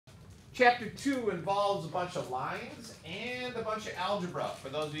Chapter 2 involves a bunch of lines and a bunch of algebra. For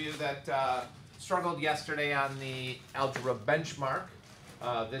those of you that struggled yesterday on the algebra benchmark,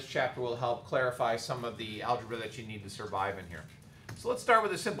 this chapter will help clarify some of the algebra that you need to survive in here. So let's start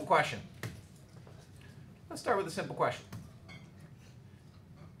with a simple question. Let's start with a simple question.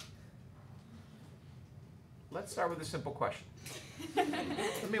 Let's start with a simple question.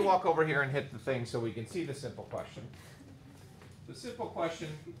 Let me walk over here and hit the thing so we can see the simple question. The simple question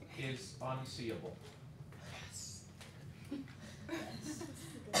is unseeable. Yes.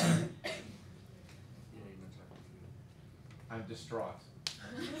 I'm distraught.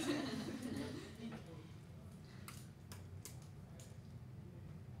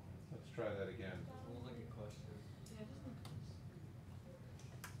 Let's try that again.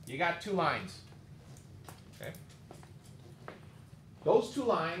 You got two lines. Okay. Those two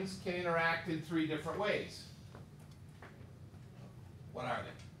lines can interact in three different ways. What are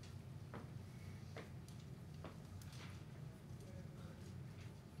they?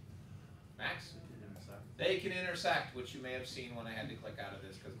 Max? They can intersect, which you may have seen when I had to click out of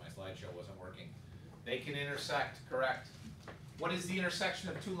this because my slideshow wasn't working. They can intersect, correct. What is the intersection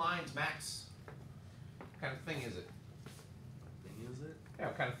of two lines, Max? What kind of thing is it? Yeah,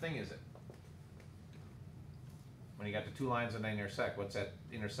 what kind of thing is it? When you got the two lines and they intersect, what's that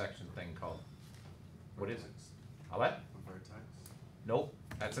intersection thing called? What is it? How what? A vertex? Nope,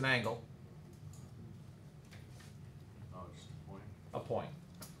 that's an angle. Oh, just a point? A point.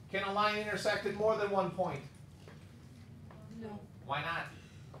 Can a line intersect at more than one point? No. Why not?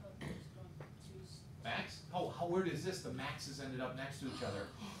 Max? Oh, how weird is this? The Maxes ended up next to each other.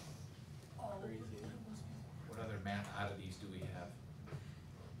 Crazy. What other math oddities do we have?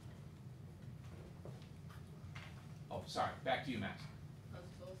 Oh, sorry. Back to you, Max. Because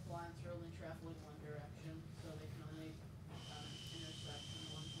both lines are only traveling one direction, so they can only intersect in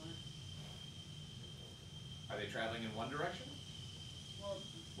one point. Are they traveling in one direction? Well,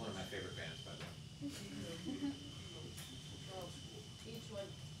 One of my favorite bands, by the way. well, each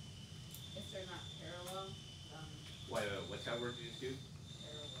one, if they're not parallel, What's that word you just used?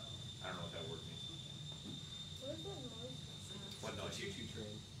 parallel. I don't know what that word means. What is that noise? What noise? Choo-choo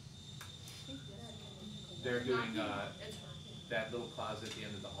train. They're doing It's that little closet at the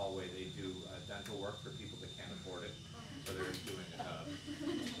end of the hallway. They do dental work for people that can't afford it. So they're doing.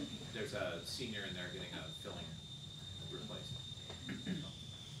 There's a senior in there getting a filling replaced.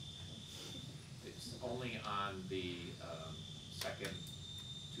 It's only on the second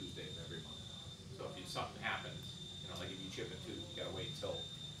Tuesday of every month. So if something happens, like if you chip a tooth, you gotta wait till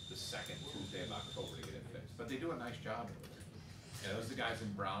the second Tuesday of October to get it fixed. But they do a nice job. Yeah, those are the guys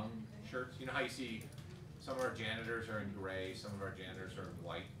in brown shirts. You know how you see some of our janitors are in gray, some of our janitors are in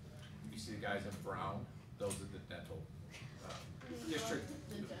white. You see the guys in brown, those are the dental district.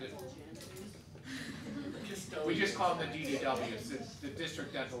 the dental janitors. We just call them the DDWs, it's the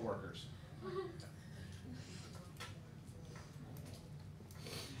district dental workers.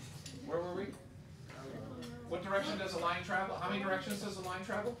 Where were we? What direction does a line travel? How many directions does a line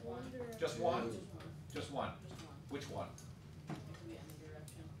travel? One. Just one? Just Just one. one. Just one. Which one? It can be any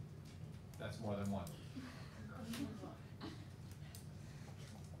direction. That's more than one.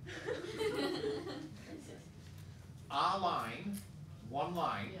 A line, one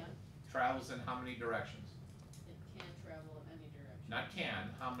line, Yeah, travels in how many directions? it can travel in any direction. Not can,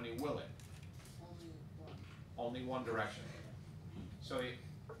 how many will it? Only one. Only one direction. So,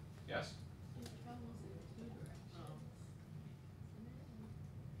 yes? It travels in two directions.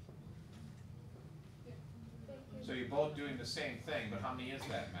 So you're both doing the same thing, but how many is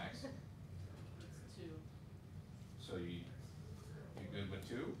that, Max? It's two. So you good with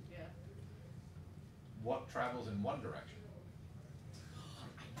two? Yeah. What travels in one direction?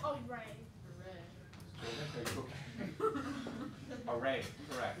 Oh, right. Hooray. Array,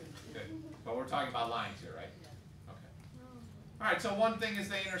 correct. Good. But we're talking about lines here, right? Yeah. Okay. All right, so one thing is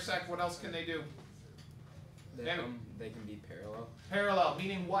they intersect. What else can they do? They can be parallel. Parallel,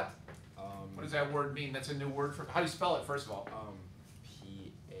 meaning what? What does that word mean? That's a new word for. How do you spell it, first of all?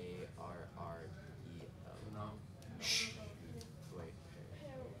 P-A-R-R-E-L. No. Shh. Wait.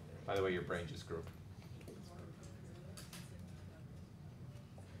 By the way, your brain just grew.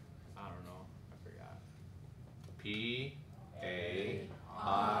 I don't know. I forgot.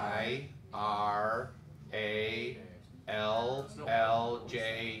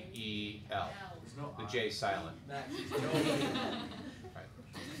 P-A-I-R-A-L-L-J-E-L. There's no The I. J silent. Max, Right.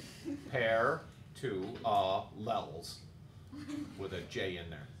 Pair to lels with a J in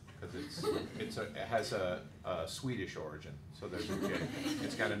there because it has a Swedish origin. So there's a J.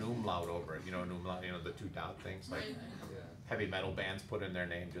 It's got an umlaut over it. You know, an umlaut. You know the two dot things like. Right. Yeah. heavy metal bands put in their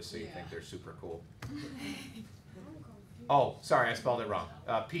name just so you think they're super cool. I'm confused. Oh, sorry, I spelled it wrong.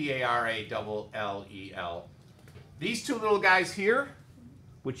 P-A-R-A-L-L-E-L. These two little guys here,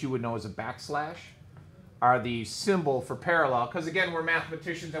 which you would know as a backslash, are the symbol for parallel. Because again, we're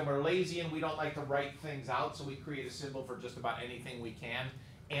mathematicians and we're lazy and we don't like to write things out, so we create a symbol for just about anything we can,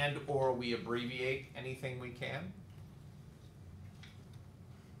 and or we abbreviate anything we can.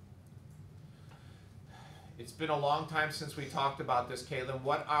 It's been a long time since we talked about this, Kaylin.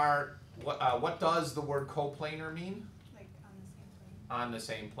 What does the word coplanar mean? Like on the same plane. On the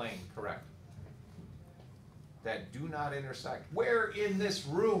same plane, correct. That do not intersect. Where in this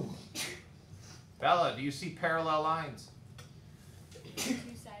room? Bella, do you see parallel lines? Two sides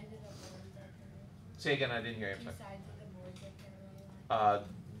of the board are parallel. Say again, I didn't hear you. Two sides of the board are parallel.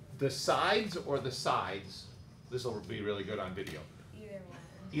 The sides or the sides? This will be really good on video. Either one.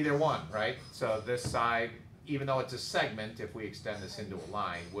 Either one, right? So this side, even though it's a segment, if we extend this into a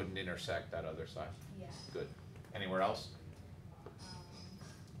line, wouldn't intersect that other side. Yeah. Good. Anywhere else?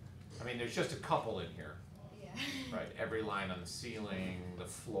 I mean, there's just a couple in here, Yeah. right? Every line on the ceiling, the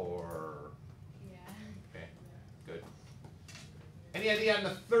floor. Yeah. Okay, good. Any idea on the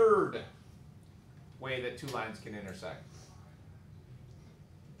third way that two lines can intersect?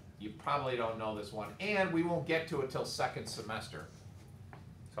 You probably don't know this one, and we won't get to it till second semester.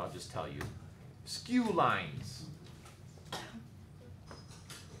 So I'll just tell you. Skew lines.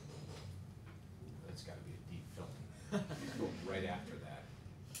 That's got to be a deep film. Let's go right after that.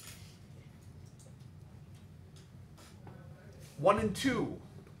 1 and 2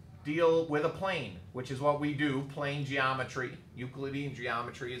 deal with a plane, which is what we do, plane geometry. Euclidean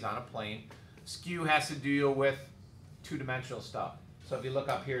geometry is on a plane. Skew has to deal with two-dimensional stuff. So if you look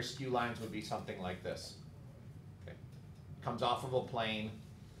up here, skew lines would be something like this. Okay. Comes off of a plane.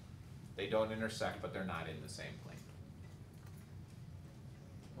 They don't intersect, but they're not in the same plane.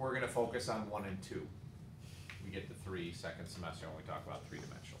 We're going to focus on 1 and 2. We get to 3 second semester when we talk about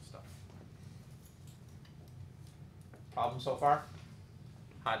three-dimensional stuff. Problem so far?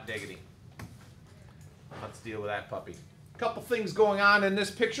 Hot diggity. Let's deal with that puppy. Couple things going on in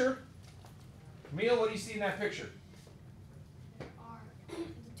this picture. Camille, what do you see in that picture? The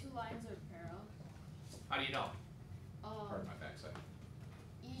two lines are parallel. How do you know? Pardon my backside.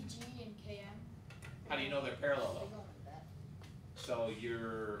 EG and KM. How do you know they're parallel They though? go like that. So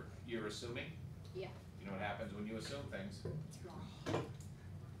you're assuming? Yeah. You know what happens when you assume things? It's wrong.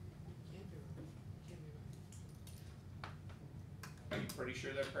 Are you pretty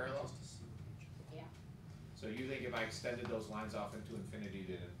sure they're parallel? Yeah. So you think if I extended those lines off into infinity,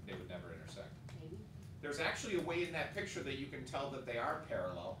 they would never intersect? Maybe. There's actually a way in that picture that you can tell that they are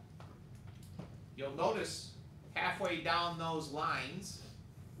parallel. You'll notice halfway down those lines,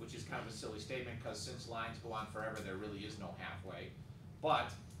 which is kind of a silly statement because since lines go on forever, there really is no halfway.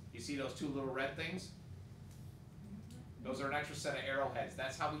 But you see those two little red things? Those are an extra set of arrowheads.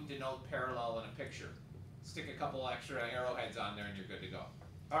 That's how we denote parallel in a picture. Stick a couple extra arrowheads on there and you're good to go.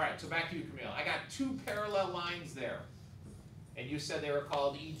 All right, so back to you, Camille. I got two parallel lines there. And you said they were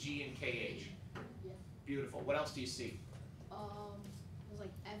called EG and KH. Yeah. Beautiful. What else do you see? It was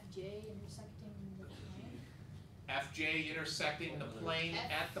like FJ intersecting the plane. FJ intersecting the plane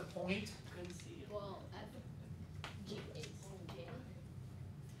at the point. Well, FG is J.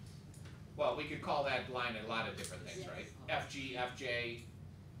 Well, we could call that line a lot of different things, right? FG, FJ,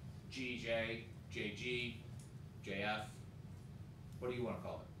 GJ, JG, JF. What do you want to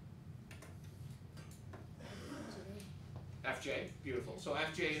call it? FJ, beautiful. So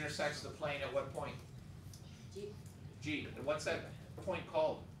FJ intersects the plane at what point? G. G. And what's that point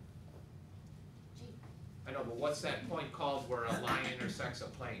called? G. I know, but what's that point called where a line intersects a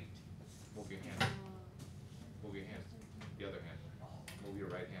plane? Move your hand. Move your hand. The other hand. Move your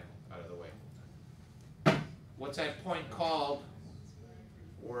right hand out of the way. What's that point called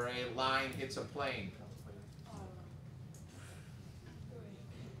where a line hits a plane?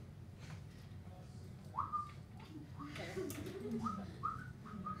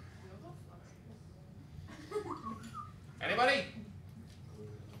 Anybody?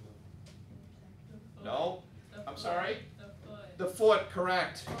 No? I'm sorry? The foot,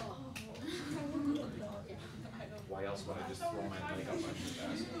 correct. Why else would I just throw my leg up on your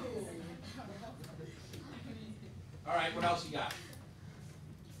desk? All right, what else you got?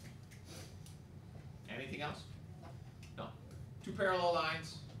 Anything else? No. Two parallel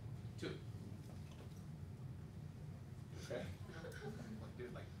lines. Two. Okay.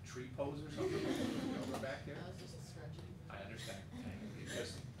 Did like tree pose or something over back here? That was just stretching. I understand.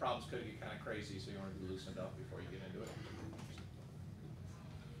 Because problems could get kind of crazy, so you want to be loosened up before you get into it.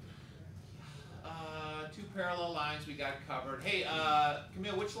 Two parallel lines we got covered. Hey,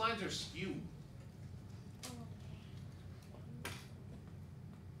 Camille, which lines are skew?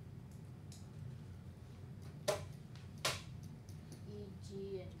 E,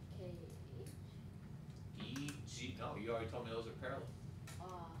 G, and K, H. E, G. No, you already told me those are parallel.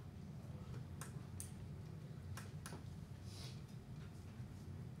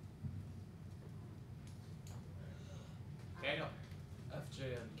 Daniel, F, J,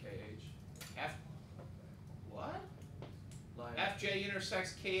 and K, H. F. What? Line. FJ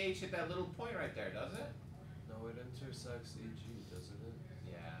intersects KH at that little point right there, doesn't it? No, it intersects EG, doesn't it?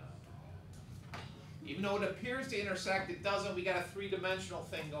 Yeah. Even though it appears to intersect, it doesn't. We got a three-dimensional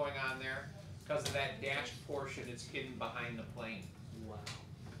thing going on there because of that dashed portion. It's hidden behind the plane. Wow.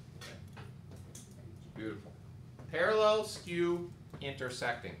 Beautiful. Parallel, skew,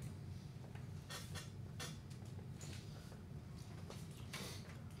 intersecting.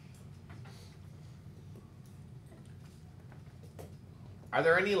 Are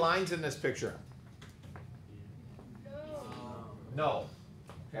there any lines in this picture? No.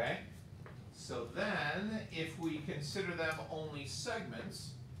 Okay. So then, if we consider them only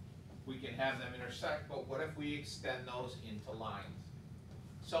segments, we can have them intersect, but what if we extend those into lines?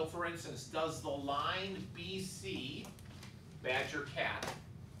 So for instance, does the line BC, Badger Cat,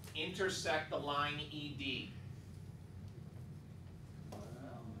 intersect the line ED?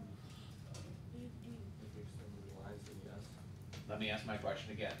 Let me ask my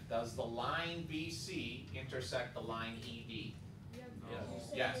question again. Does the line BC intersect the line ED?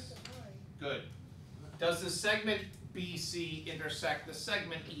 Yes. Good. Does the segment BC intersect the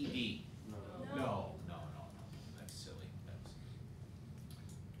segment ED? No. That's silly.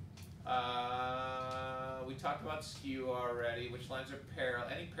 We talked about skew already. Which lines are parallel?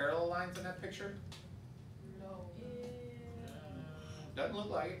 Any parallel lines in that picture? No. Doesn't look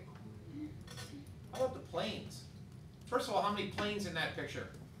like it. How about the planes? First of all, how many planes in that picture?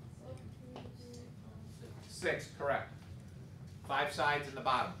 6, correct. 5 sides in the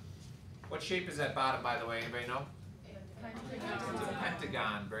bottom. What shape is that bottom, by the way? Anybody know? It's a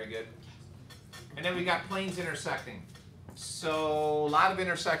pentagon. Very good. And then we got planes intersecting. So a lot of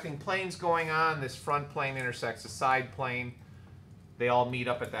intersecting planes going on. This front plane intersects the side plane. They all meet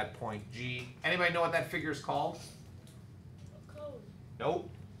up at that point G. Anybody know what that figure is called? Nope.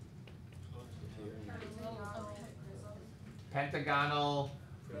 Pentagonal.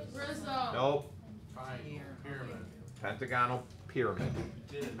 Rizzo. Nope. Pyramid. Pentagonal pyramid.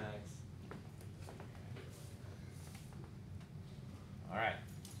 You did it, Max. All right.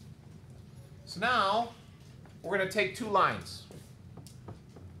 So now we're going to take 2 lines.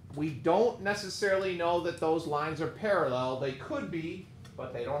 We don't necessarily know that those lines are parallel. They could be,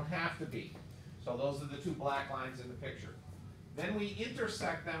 but they don't have to be. So those are the 2 black lines in the picture. Then we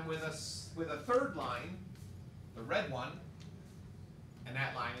intersect them with a third line, the red one, and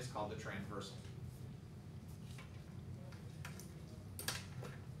that line is called the transversal.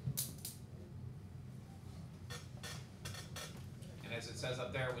 And as it says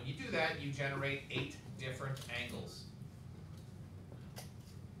up there, when you do that, you generate 8 different angles.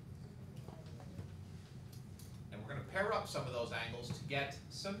 And we're going to pair up some of those angles to get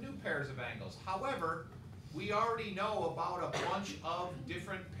some new pairs of angles. However, we already know about a bunch of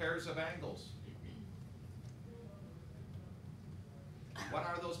different pairs of angles. What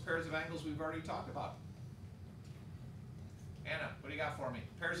are those pairs of angles we've already talked about? Anna, what do you got for me?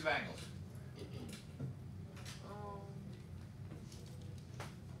 Pairs of angles.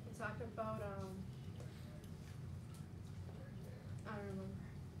 We talked about, I don't remember.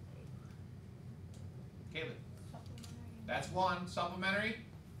 Caleb. That's one. Supplementary.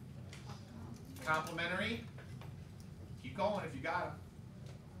 Complementary. Keep going if you got them.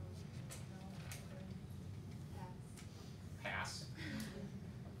 Pass.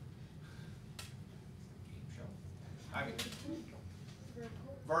 Game show. Ivy.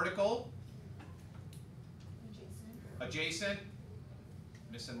 Vertical. Adjacent.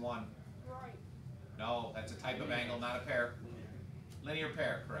 Missing one. Right. No, that's a type of angle, not a pair. Linear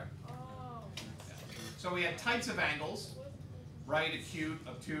pair, correct. Oh. Yeah. So we had types of angles. Right, acute,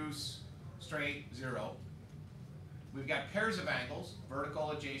 obtuse, straight, 0. We've got pairs of angles,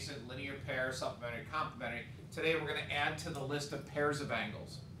 vertical, adjacent, linear pair, supplementary, complementary. Today we're going to add to the list of pairs of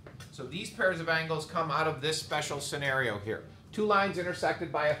angles. So these pairs of angles come out of this special scenario here. 2 lines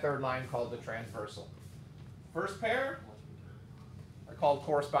intersected by a third line called the transversal. First pair are called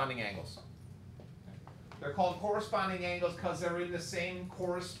corresponding angles. They're called corresponding angles because they're in the same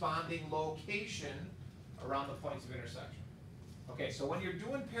corresponding location around the points of intersection. Okay, so when you're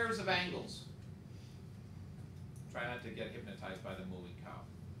doing pairs of angles, try not to get hypnotized by the moving cow.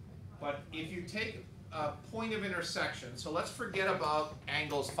 But if you take point of intersection. So let's forget about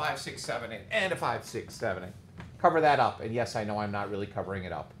angles 5, 6, 7, 8, and a 5, 6, 7, 8. Cover that up. And yes, I know I'm not really covering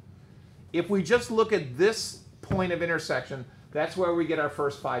it up. If we just look at this point of intersection, that's where we get our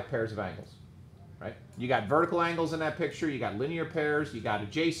first 5 pairs of angles. Right? You got vertical angles in that picture. You got linear pairs. You got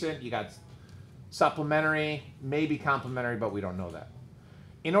adjacent. You got supplementary, maybe complementary, but we don't know that.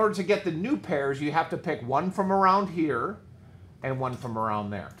 In order to get the new pairs, you have to pick one from around here and one from around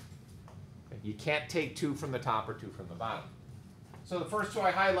there. You can't take 2 from the top or 2 from the bottom. So the first 2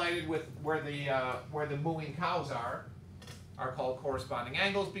 I highlighted with where the mooing cows are called corresponding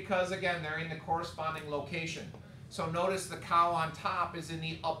angles because, again, they're in the corresponding location. So notice the cow on top is in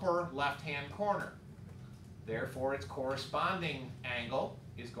the upper left-hand corner. Therefore, its corresponding angle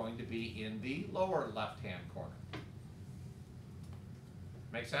is going to be in the lower left-hand corner.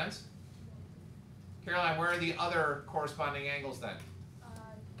 Make sense? Caroline, where are the other corresponding angles then?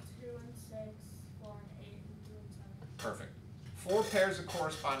 2 and 6, 4 and 8, and 2 and 7. Perfect. 4 pairs of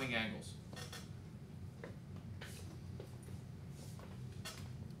corresponding angles.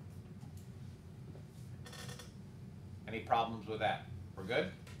 Any problems with that? We're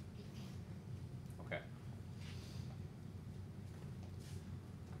good? Okay.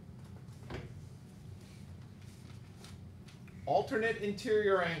 Alternate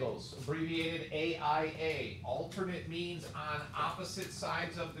interior angles, abbreviated AIA. Alternate means on opposite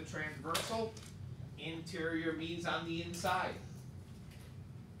sides of the transversal. Interior means on the inside.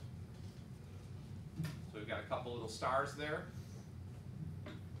 So we've got a couple little stars there.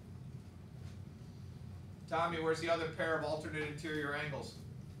 Tommy, where's the other pair of alternate interior angles?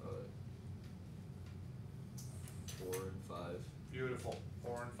 4 and 5. Beautiful.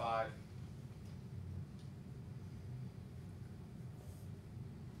 4 and 5.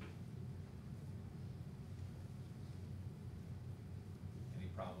 Any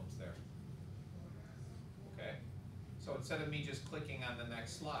problems there? Okay. So instead of me just clicking on the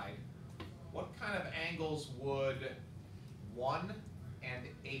next slide, what kind of angles would 1 and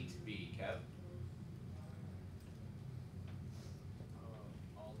 8 be, Kev?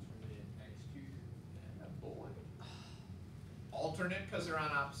 Alternate because they're on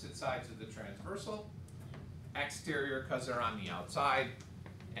opposite sides of the transversal, exterior because they're on the outside,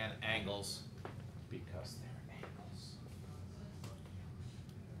 and angles because they're angles.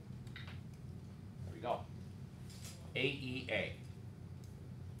 There we go. AEA.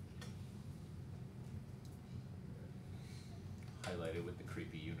 Highlighted with the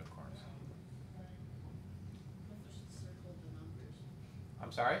creepy unicorns. Just circled the numbers.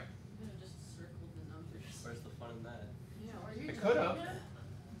 I'm sorry? You could have just circled the numbers. Where's the fun in that? Yeah, are you I could have.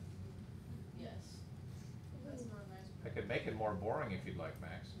 Yes. That's not nice. I could make it more boring if you'd like,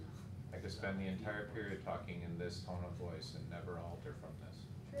 Max. I could spend the entire period talking in this tone of voice and never alter from this.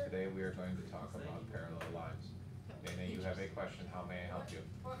 Today we are going to talk about parallel lines. Dana, you have a question. How may I help you?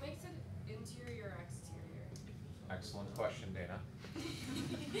 What makes it interior or exterior? Excellent question, Dana.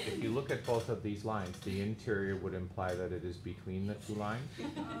 If you look at both of these lines, the interior would imply that it is between the 2 lines,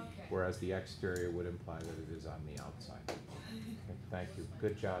 Okay. whereas the exterior would imply that it is on the outside. Okay, thank you.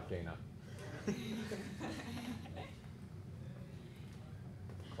 Good job, Dana.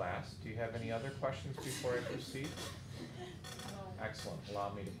 Class, do you have any other questions before I proceed? Excellent.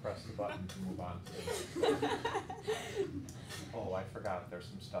 Allow me to press the button to move on to the next. Oh, I forgot. There's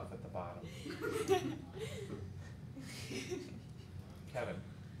some stuff at the bottom. Kevin,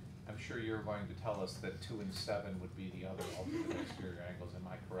 I'm sure you're going to tell us that 2 and 7 would be the other alternate exterior angles. Am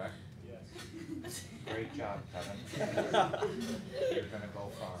I correct? Yes. Great job, Kevin. You're going to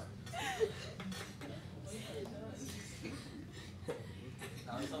go far.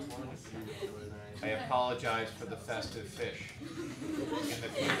 I apologize for the festive fish. In the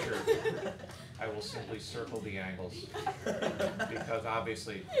future, I will simply circle the angles because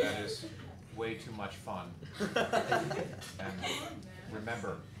obviously that is way too much fun. And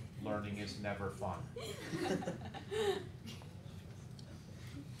remember, learning is never fun.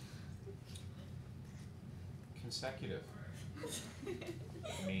 Consecutive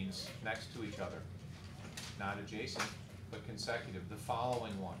means next to each other, not adjacent, but consecutive. The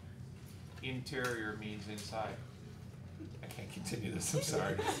following one. Interior means inside. I can't continue this, I'm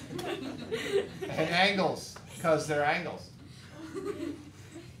sorry. And angles, because they're angles. Okay.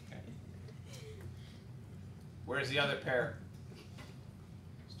 Where's the other pair?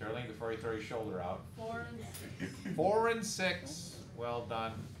 Sterling, before you throw your shoulder out. 4 and 6. 4 and 6. Well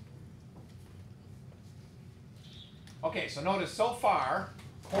done. Okay, so notice so far,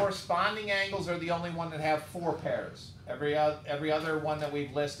 corresponding angles are the only one that have 4 pairs. Every other one that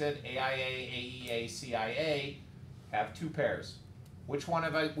we've listed, AIA, AEA, CIA, have 2 pairs. Which one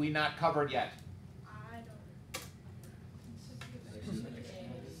have we not covered yet?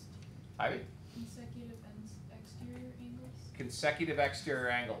 Ivy? Consecutive exterior angles. Consecutive exterior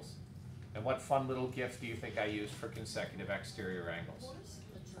angles. And what fun little GIF do you think I used for consecutive exterior angles? What is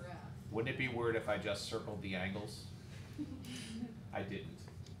the giraffe? Wouldn't it be weird if I just circled the angles? I didn't.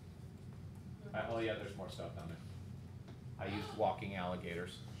 Oh yeah, there's more stuff down there. I used walking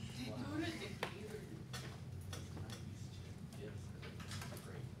alligators. Wow. Who did it either?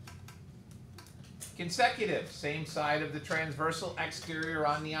 Consecutive, same side of the transversal, exterior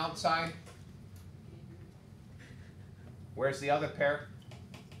on the outside. Where's the other pair?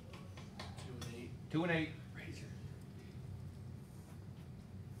 2 and 8. 2 and 8.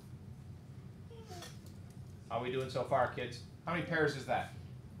 How are we doing so far, kids? How many pairs is that?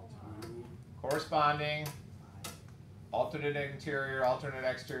 2. Corresponding, alternate interior, alternate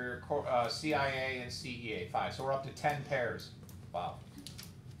exterior, CIA and CEA, 5. So we're up to 10 pairs. Wow,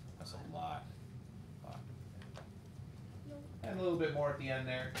 that's a lot. Wow. And a little bit more at the end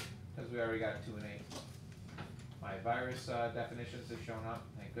there, because we already got 2 and 8. My virus definitions have shown up.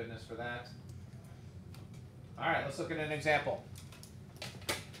 Thank goodness for that. All right, let's look at an example.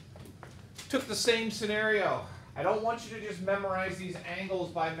 Took the same scenario. I don't want you to just memorize these angles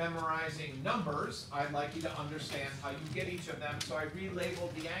by memorizing numbers. I'd like you to understand how you get each of them, so I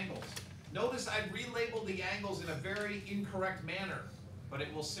relabeled the angles. Notice I relabeled the angles in a very incorrect manner, but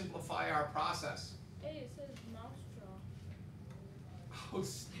it will simplify our process. Hey, it says mouse jaw.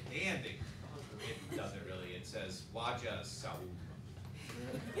 Outstanding. It doesn't really. It says Waja Saum.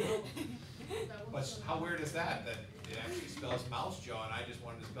 But how weird is that? That it actually spells mouse jaw, and I just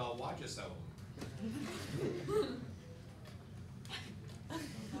wanted to spell Waja Saum.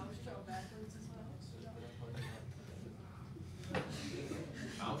 Mouse jaw backwards as well.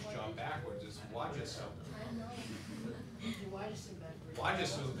 Mouse jaw backwards is Waja Saum. I know. Why just say backwards? Waja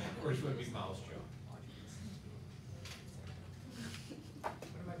Saum backwards would be mouse jaw. What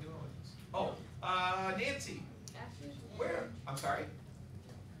am I doing with this? Oh, Nancy. Where? I'm sorry?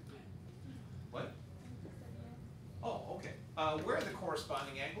 What? Oh, okay. Where are the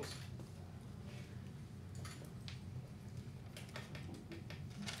corresponding angles?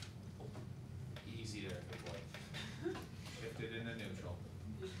 Easy there, good boy. Shifted into neutral.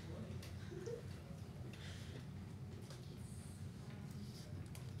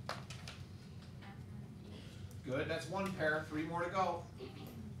 Good, that's 1 pair, 3 more to go.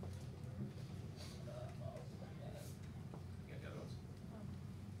 Get the other ones.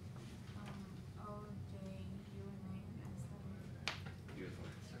 O, J, U, and A, and S, Beautiful.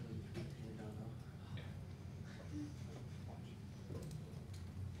 Yeah.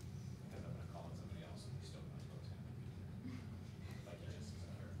 Because I'm gonna call on somebody else and he's still not supposed to. Like he just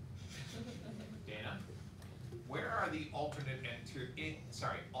isn't her. Dana, where are the alternate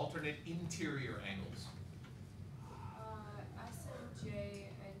alternate interior angles? S, and J,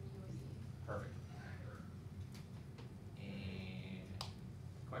 and U, and E. Perfect. And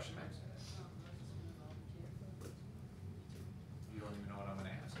question, Max? You don't even know what I'm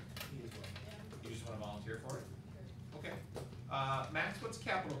gonna ask. You just wanna volunteer for it? Okay. Max, what's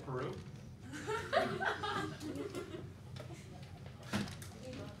capital Peru?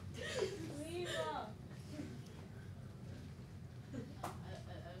 Lima. I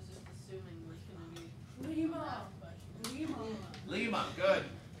was just assuming there's gonna be. Lima. Lima. Lima, good,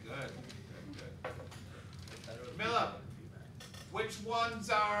 good, good, good. Camilla, which ones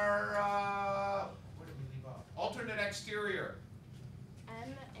are, where did we leave off? Alternate exterior.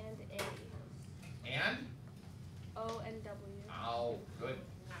 M and A. And? O and W. Oh, good.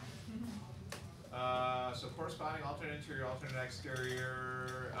 So corresponding alternate interior, alternate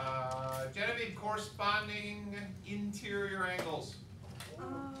exterior. Genevieve, corresponding interior angles.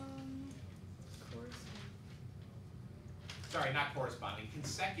 Sorry, not corresponding,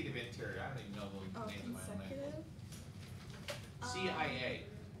 consecutive interior. I don't even know the names of my own name. CIA.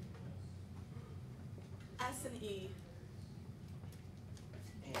 S and E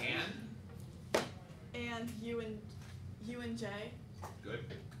And? U and J. Good.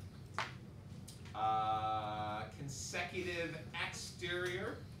 Consecutive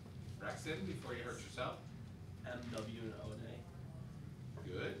exterior. Rexton, before you hurt yourself. M, W, and O, and A.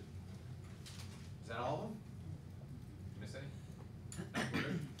 Good. Is that all of them? Miss any? No, we're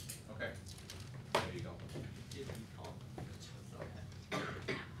good? Okay. There you go.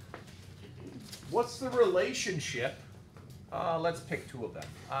 What's the relationship? Let's pick 2 of them.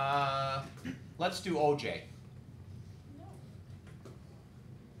 Let's do OJ.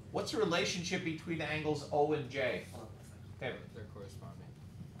 What's the relationship between the angles O and J? David. They're corresponding.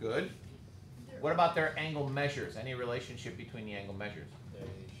 Good. What about their angle measures? Any relationship between the angle measures? They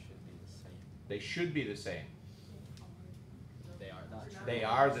should be the same. They should be the same. They are. They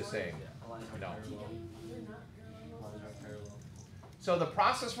are the same. Yeah, lines are No. parallel. Lines are parallel. So the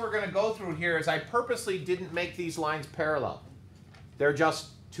process we're going to go through here is I purposely didn't make these lines parallel. They're just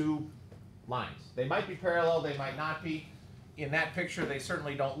two lines. They might be parallel, they might not be. In that picture, they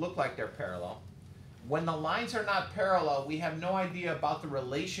certainly don't look like they're parallel. When the lines are not parallel, we have no idea about the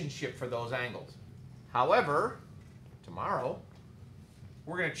relationship for those angles. However, tomorrow,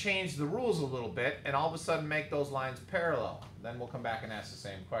 we're going to change the rules a little bit and all of a sudden make those lines parallel. Then we'll come back and ask the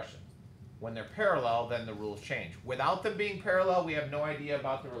same question. When they're parallel, then the rules change. Without them being parallel, we have no idea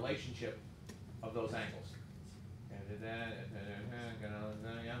about the relationship of those angles.